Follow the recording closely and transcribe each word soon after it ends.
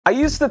I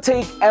used to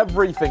take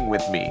everything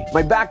with me.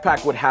 My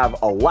backpack would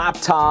have a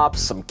laptop,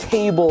 some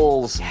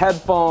cables,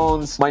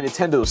 headphones, my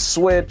Nintendo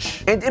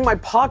Switch, and in my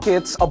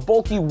pockets, a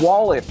bulky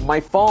wallet, my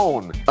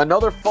phone,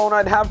 another phone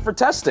I'd have for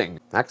testing.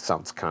 That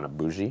sounds kind of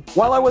bougie.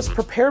 While I was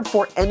prepared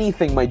for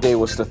anything my day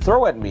was to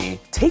throw at me,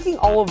 taking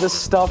all of this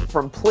stuff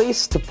from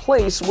place to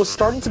place was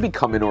starting to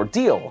become an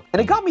ordeal.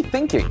 And it got me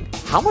thinking,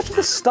 how much of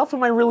this stuff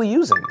am I really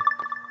using?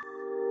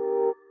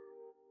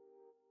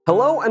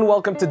 Hello and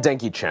welcome to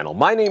Denki channel.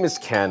 My name is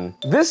Ken.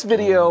 This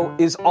video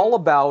is all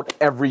about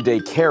everyday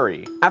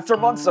carry. After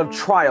months of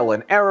trial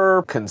and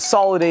error,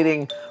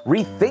 consolidating,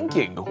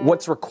 rethinking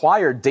what's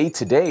required day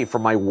to day for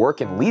my work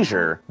and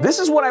leisure, this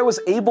is what I was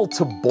able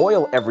to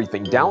boil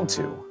everything down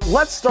to.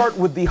 Let's start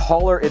with the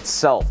hauler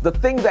itself, the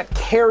thing that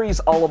carries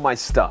all of my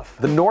stuff,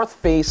 the North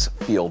Face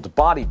Field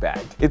Body Bag.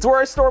 It's where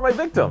I store my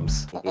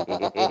victims.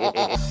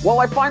 While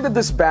I find that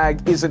this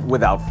bag isn't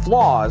without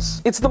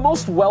flaws, it's the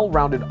most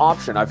well-rounded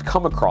option I've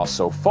come across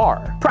so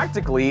far.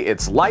 Practically,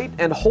 it's light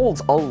and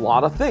holds a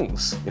lot of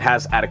things. It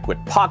has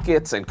adequate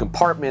pockets and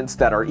compartments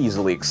that are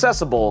easily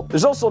accessible.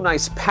 There's also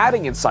nice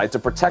padding inside to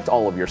protect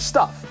all of your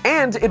stuff.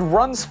 And it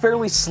runs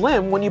fairly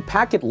slim when you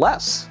pack it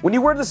less. When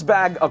you wear this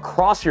bag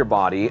across your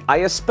body, I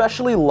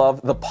especially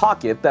love the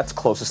pocket that's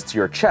closest to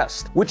your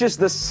chest, which is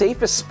the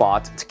safest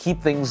spot to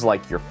keep things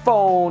like your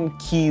phone,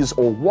 keys,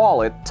 or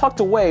wallet tucked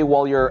away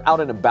while you're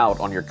out and about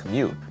on your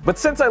commute. But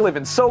since I live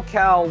in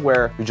SoCal,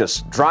 where you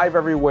just drive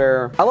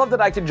everywhere, I love that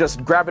I can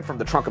just grab it from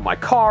the trunk of my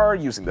car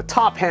using the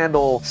top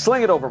handle,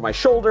 sling it over my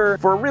shoulder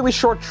for a really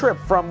short trip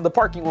from the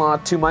parking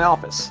lot to my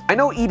office. I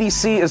know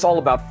EDC is all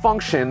about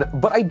function,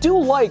 but I do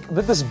like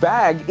that this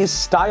bag is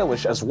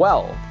stylish as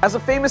well. As a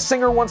famous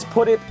singer once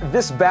put it,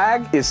 this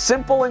bag is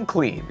simple and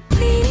clean.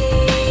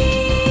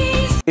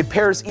 It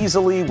pairs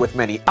easily with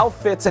many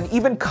outfits and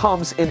even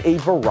comes in a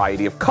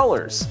variety of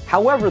colors.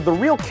 However, the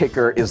real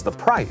kicker is the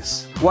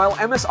price. While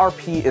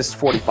MSRP is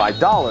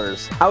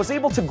 $45, I was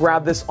able to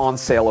grab this on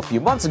sale a few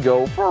months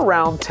ago for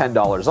around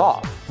 $10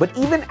 off. But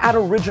even at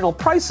original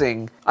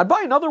pricing, I'd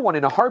buy another one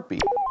in a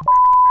heartbeat.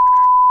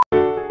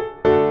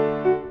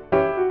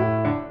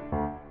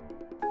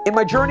 In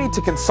my journey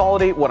to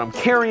consolidate what I'm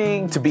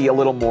carrying to be a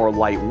little more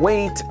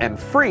lightweight and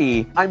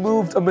free, I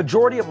moved a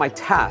majority of my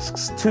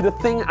tasks to the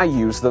thing I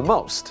use the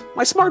most,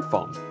 my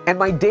smartphone. And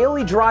my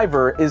daily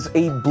driver is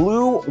a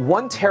blue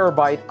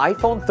 1TB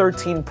iPhone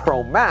 13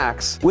 Pro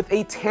Max with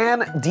a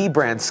tan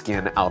dbrand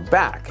skin out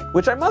back,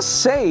 which I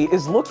must say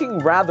is looking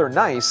rather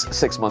nice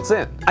 6 months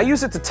in. I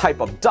use it to type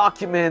up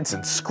documents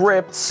and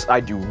scripts, I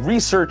do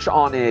research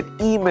on it,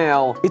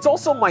 email. It's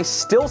also my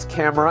stills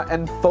camera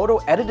and photo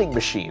editing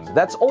machine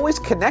that's always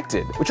connected,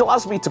 which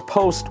allows me to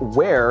post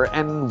where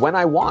and when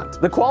I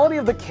want. The quality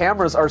of the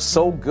cameras are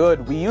so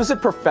good, we use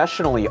it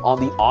professionally on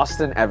the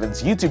Austin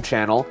Evans YouTube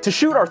channel to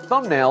shoot our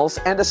thumbnails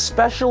and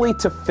especially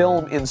to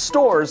film in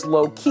stores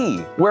low-key,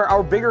 where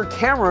our bigger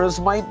cameras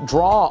might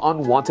draw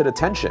unwanted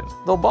attention.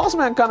 Though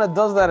Bossman kinda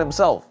does that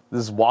himself,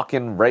 this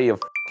walk-in ray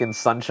of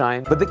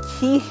sunshine. But the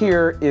key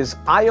here is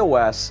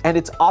iOS and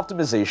its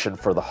optimization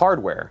for the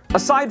hardware.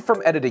 Aside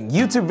from editing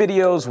YouTube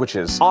videos, which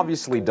is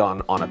obviously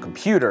done on a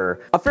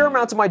computer, a fair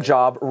amount of my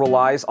job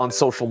relies on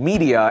social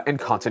media and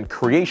content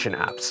creation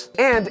apps.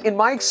 And in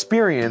my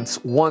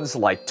experience, ones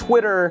like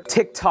Twitter,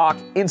 TikTok,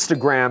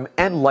 Instagram,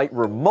 and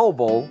Lightroom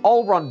Mobile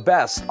all run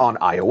best on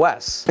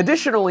iOS.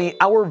 Additionally,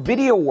 our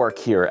video work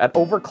here at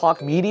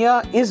Overclock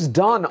Media is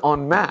done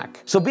on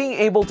Mac. So being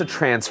able to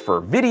transfer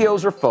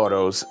videos or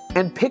photos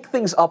and pick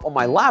things up on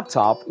my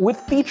laptop with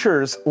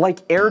features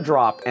like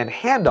AirDrop and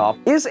Handoff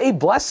is a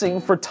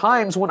blessing for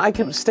times when I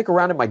can stick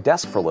around at my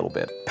desk for a little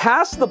bit.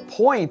 Past the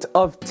point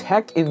of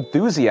tech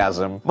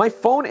enthusiasm, my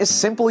phone is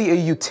simply a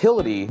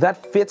utility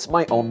that fits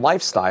my own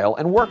lifestyle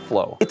and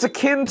workflow. It's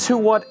akin to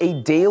what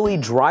a daily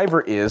driver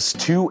is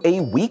to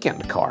a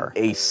weekend car.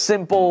 A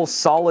simple,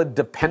 solid,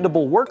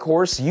 dependable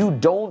workhorse you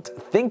don't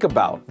think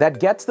about that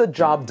gets the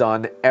job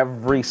done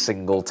every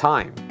single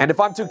time. And if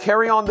I'm to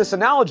carry on this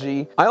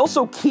analogy, I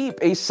also keep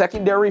a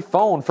secondary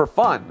phone for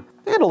fun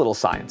and a little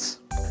science.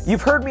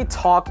 You've heard me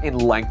talk in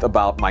length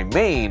about my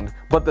main,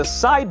 but the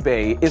Side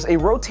Bae is a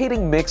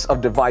rotating mix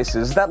of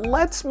devices that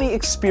lets me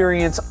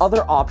experience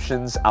other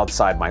options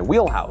outside my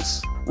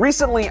wheelhouse.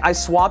 Recently, I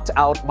swapped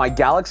out my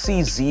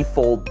Galaxy Z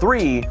Fold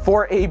 3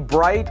 for a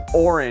bright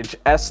orange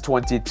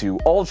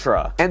S22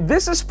 Ultra. And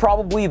this is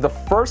probably the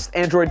first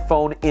Android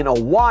phone in a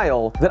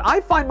while that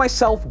I find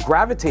myself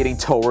gravitating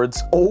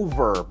towards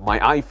over my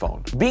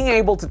iPhone. Being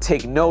able to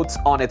take notes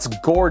on its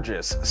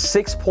gorgeous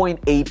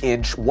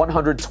 6.8-inch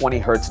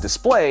 120Hz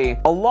display,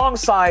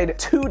 alongside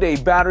 2-day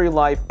battery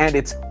life and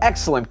its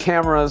excellent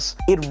cameras,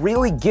 it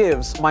really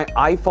gives my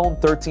iPhone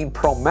 13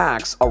 Pro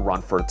Max a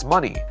run for its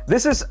money.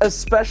 This is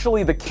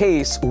especially the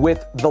case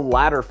with the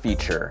latter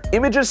feature.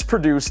 Images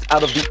produced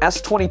out of the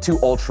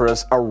S22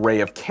 Ultra's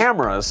array of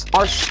cameras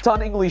are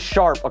stunningly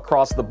sharp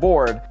across the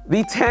board.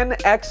 The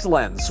 10x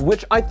lens,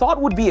 which I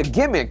thought would be a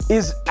gimmick,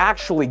 is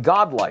actually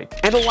godlike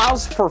and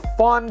allows for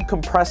fun,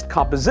 compressed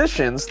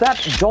compositions that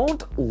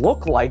don't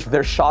look like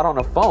they're shot on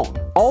a phone.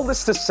 All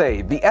this to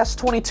say, the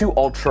S22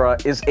 Ultra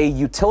is a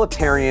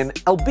utilitarian,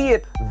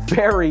 albeit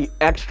very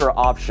extra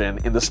option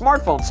in the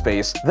smartphone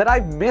space that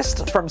I've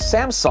missed from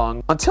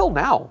Samsung until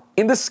now.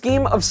 In the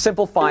scheme of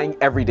simplifying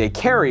everyday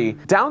carry,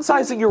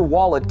 downsizing your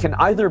wallet can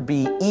either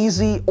be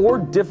easy or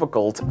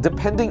difficult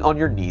depending on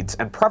your needs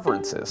and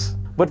preferences.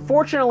 But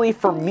fortunately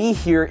for me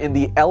here in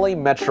the LA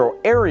metro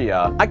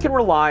area, I can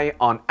rely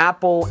on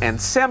Apple and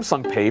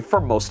Samsung Pay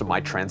for most of my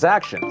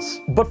transactions.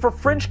 But for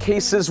fringe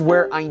cases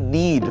where I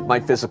need my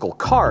physical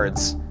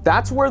cards,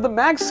 that's where the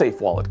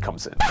Magsafe Wallet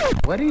comes in.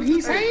 What did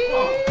he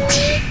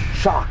say?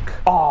 Shock.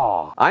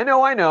 Aw. I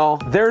know.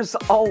 There's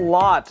a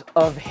lot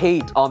of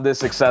hate on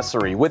this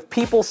accessory, with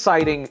people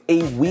citing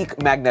a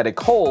weak magnetic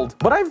hold,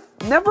 but I've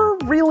never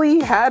really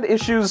had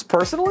issues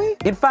personally.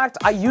 In fact,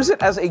 I use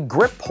it as a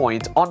grip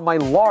point on my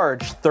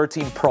large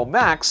 13 Pro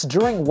Max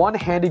during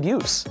one-handed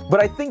use.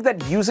 But I think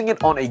that using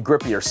it on a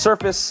grippier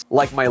surface,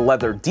 like my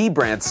leather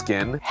dbrand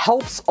skin,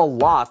 helps a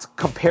lot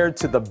compared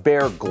to the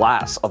bare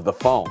glass of the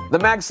phone. The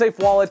Magsafe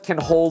Wallet can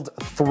hold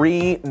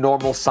 3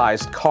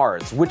 normal-sized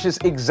cards, which is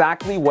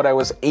exactly what I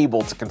was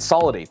able to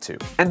consolidate to.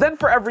 And then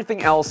for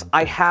everything else,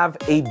 I have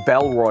a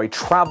Bellroy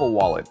travel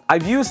wallet.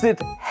 I've used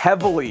it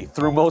heavily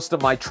through most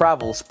of my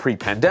travels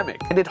pre-pandemic,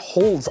 and it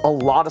holds a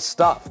lot of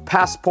stuff.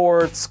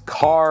 Passports,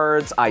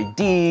 cards,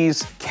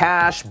 IDs,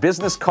 cash,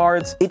 business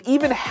cards. It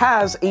even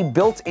has a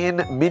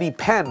built-in mini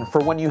pen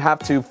for when you have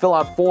to fill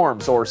out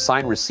forms or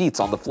sign receipts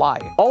on the fly.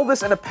 All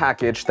this in a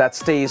package that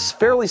stays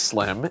fairly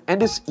slim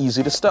and is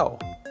easy to stow.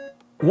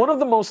 One of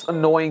the most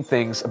annoying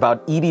things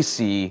about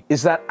EDC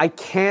is that I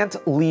can't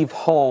leave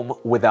home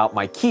without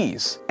my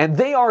keys, and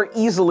they are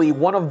easily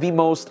one of the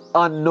most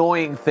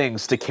annoying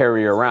things to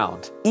carry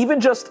around. Even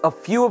just a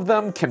few of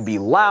them can be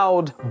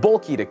loud,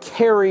 bulky to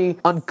carry,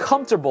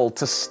 uncomfortable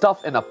to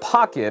stuff in a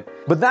pocket,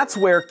 but that's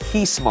where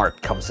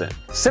Keysmart comes in.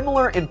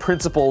 Similar in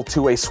principle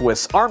to a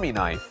Swiss Army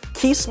knife,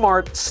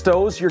 Keysmart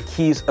stows your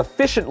keys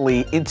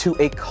efficiently into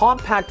a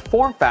compact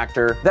form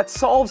factor that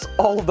solves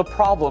all of the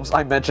problems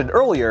I mentioned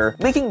earlier,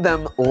 making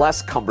them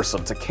less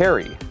cumbersome to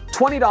carry.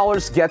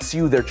 $20 gets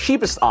you their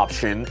cheapest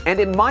option, and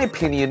in my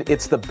opinion,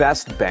 it's the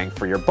best bang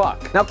for your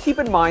buck. Now keep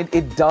in mind,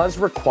 it does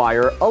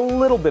require a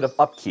little bit of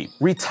upkeep,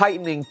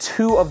 retightening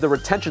 2 of the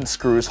retention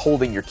screws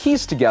holding your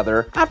keys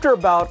together after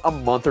about a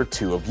month or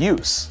 2 of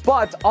use.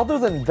 But other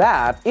than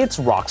that, it's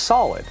rock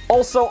solid.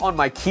 Also on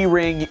my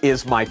keyring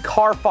is my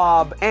car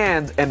fob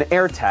and an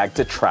AirTag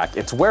to track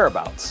its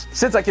whereabouts.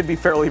 Since I can be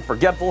fairly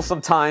forgetful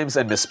sometimes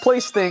and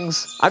misplace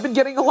things, I've been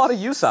getting a lot of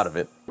use out of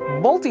it.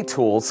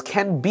 Multi-tools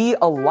can be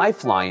a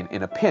lifeline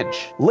in a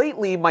pinch.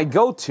 Lately, my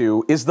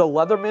go-to is the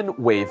Leatherman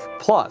Wave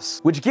Plus,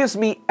 which gives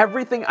me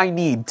everything I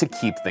need to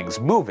keep things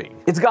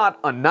moving. It's got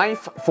a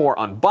knife for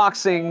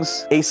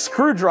unboxings, a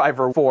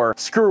screwdriver for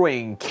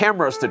screwing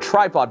cameras to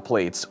tripod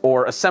plates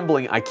or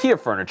assembling IKEA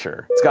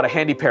furniture. It's got a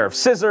handy pair of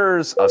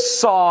scissors, a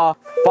saw,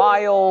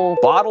 file,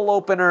 bottle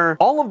opener,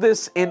 all of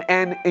this in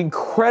an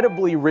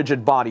incredibly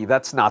rigid body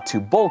that's not too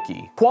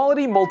bulky.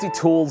 Quality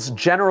multi-tools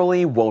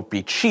generally won't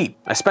be cheap.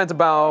 I spent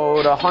about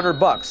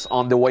 $100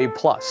 on the Wave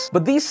Plus.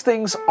 But these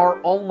things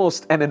are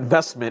almost an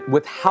investment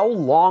with how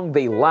long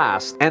they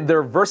last and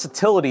their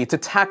versatility to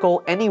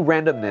tackle any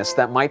randomness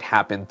that might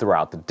happen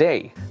throughout the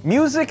day.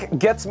 Music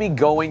gets me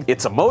going,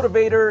 it's a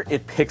motivator,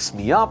 it picks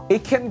me up,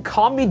 it can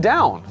calm me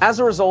down. As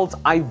a result,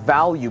 I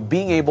value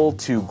being able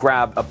to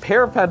grab a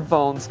pair of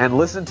headphones and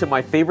listen to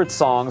my favorite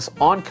songs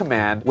on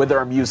command, whether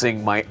I'm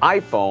using my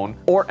iPhone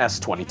or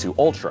S22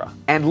 Ultra.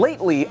 And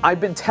lately,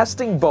 I've been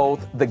testing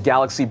both the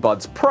Galaxy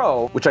Buds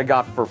Pro, which I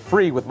got for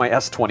free with my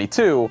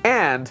S22,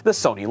 and the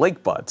Sony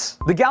LinkBuds.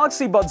 The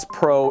Galaxy Buds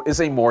Pro is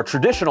a more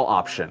traditional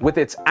option, with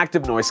its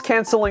active noise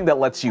cancelling that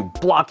lets you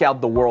block out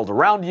the world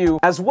around you,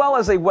 as well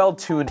as a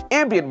well-tuned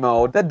ambient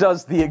mode that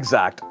does the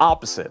exact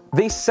opposite.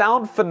 They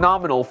sound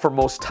phenomenal for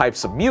most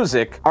types of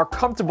music, are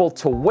comfortable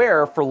to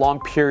wear for long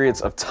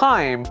periods of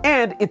time,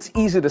 and it's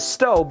easy to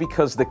stow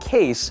because the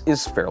case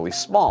is fairly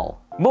small.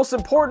 Most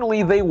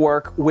importantly, they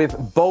work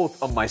with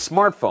both of my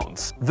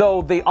smartphones,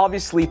 though they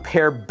obviously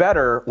pair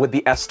better with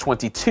the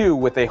S22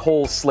 with a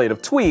whole slate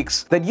of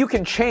tweaks that you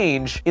can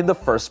change in the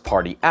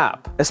first-party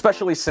app,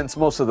 especially since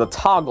most of the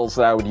toggles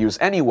that I would use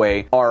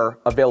anyway are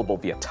available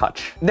via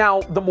touch.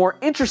 Now, the more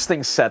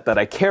interesting set that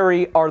I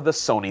carry are the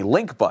Sony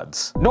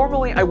LinkBuds.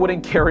 Normally, I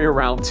wouldn't carry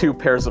around 2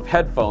 pairs of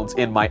headphones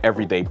in my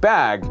everyday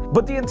bag,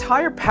 but the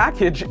entire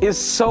package is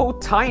so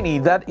tiny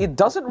that it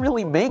doesn't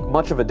really make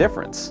much of a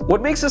difference.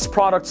 What makes this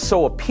product so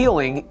so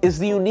appealing is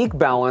the unique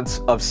balance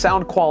of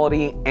sound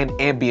quality and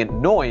ambient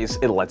noise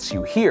it lets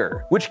you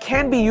hear, which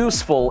can be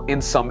useful in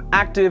some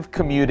active,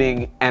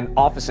 commuting, and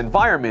office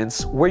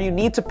environments where you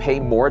need to pay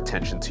more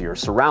attention to your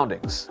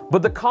surroundings.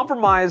 But the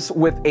compromise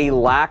with a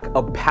lack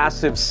of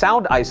passive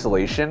sound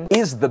isolation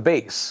is the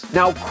bass.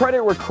 Now,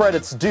 credit where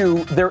credit's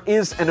due, there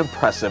is an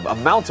impressive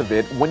amount of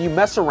it when you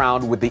mess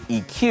around with the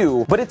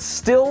EQ, but it's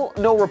still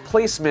no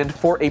replacement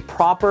for a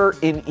proper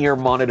in-ear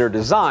monitor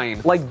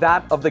design like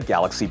that of the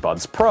Galaxy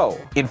Buds Pro.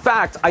 In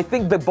fact, I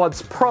think the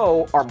Buds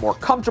Pro are more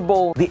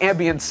comfortable, the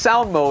ambient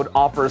sound mode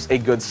offers a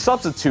good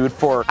substitute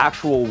for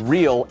actual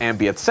real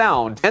ambient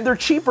sound, and they're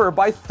cheaper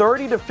by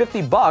 30 to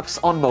 50 bucks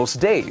on most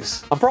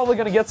days. I'm probably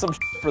gonna get some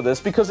for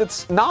this because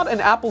it's not an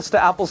apples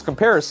to apples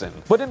comparison,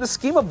 but in the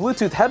scheme of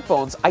Bluetooth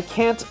headphones, I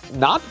can't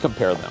not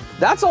compare them.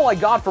 That's all I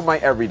got for my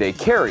everyday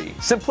carry.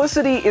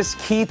 Simplicity is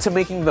key to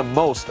making the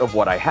most of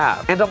what I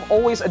have, and I'm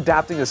always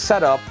adapting the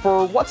setup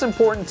for what's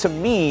important to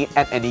me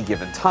at any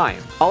given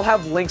time. I'll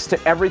have links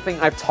to everything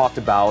I've talked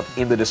about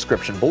in the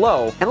description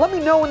below, and let me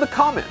know in the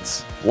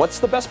comments, what's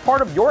the best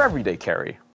part of your everyday carry?